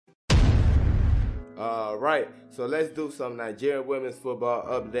Alright, so let's do some Nigerian women's football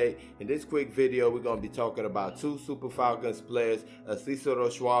update. In this quick video, we're going to be talking about two Super Falcons players, Asisat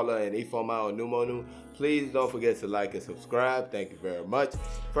Oshoala and Ifeoma Onumonu. Please don't forget to like and subscribe. Thank you very much.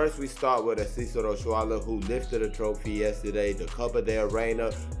 First, we start with Asisat Oshoala, who lifted a trophy yesterday, the Copa del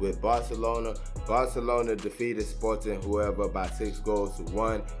Reina with Barcelona. Barcelona defeated Sporting whoever by 6 goals to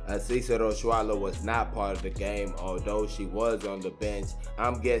 1. Asisat Oshoala was not part of the game, although she was on the bench.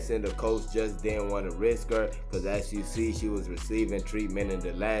 I'm guessing the coach just didn't want to risk her, because as you see, she was receiving treatment in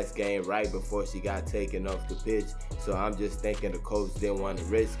the last game right before she got taken off the pitch. So I'm just thinking the coach didn't want to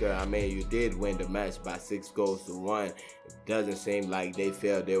risk her. I mean, you did win the match by 6 goals to 1. It doesn't seem like they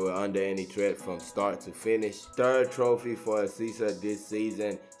felt they were under any threat from start to finish. Third trophy for Asisat this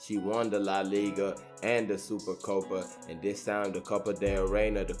season. She won the La Liga and the Super Copa, and this time the Copa del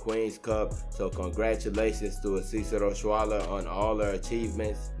Reina, the Queen's Cup. So congratulations to Asisat Oshoala on all her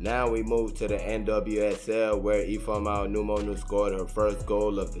achievements. Now we move to the NWSL, where Ifeoma Onumonu scored her first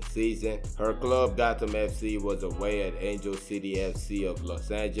goal of the season. Her club Gotham FC was away at Angel City FC of Los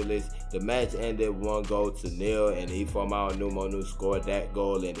Angeles. The match ended 1-0 and Ifeoma Onumonu scored that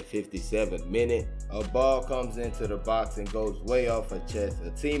goal in the 57th minute. A ball comes into the box and goes way off her chest. A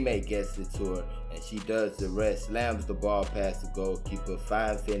teammate gets it to her, and she does the rest, slams the ball past the goalkeeper.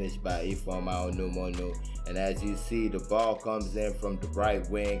 Fine finish by Ifeoma Onumonu. And as you see, the ball comes in from the right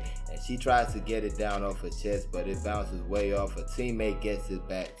wing, and she tries to get it down off her chest, but it bounces way off. A teammate gets it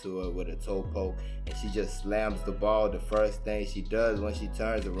back to her with a toe poke, and she just slams the ball. The first thing she does when she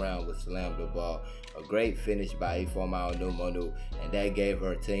turns around was slam the ball. A great finish by Ifeoma Onumonu, and that gave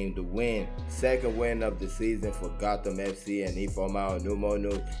her team the win. Second win of the season for Gotham FC and Ifeoma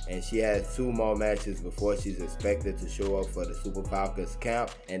Onumonu, and she has 2 more matches before she's expected to show up for the Super Falcons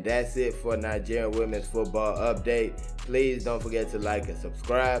camp. And that's it for Nigerian women's football update. Please don't forget to like and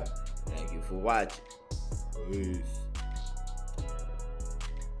subscribe. Thank you for watching. Peace.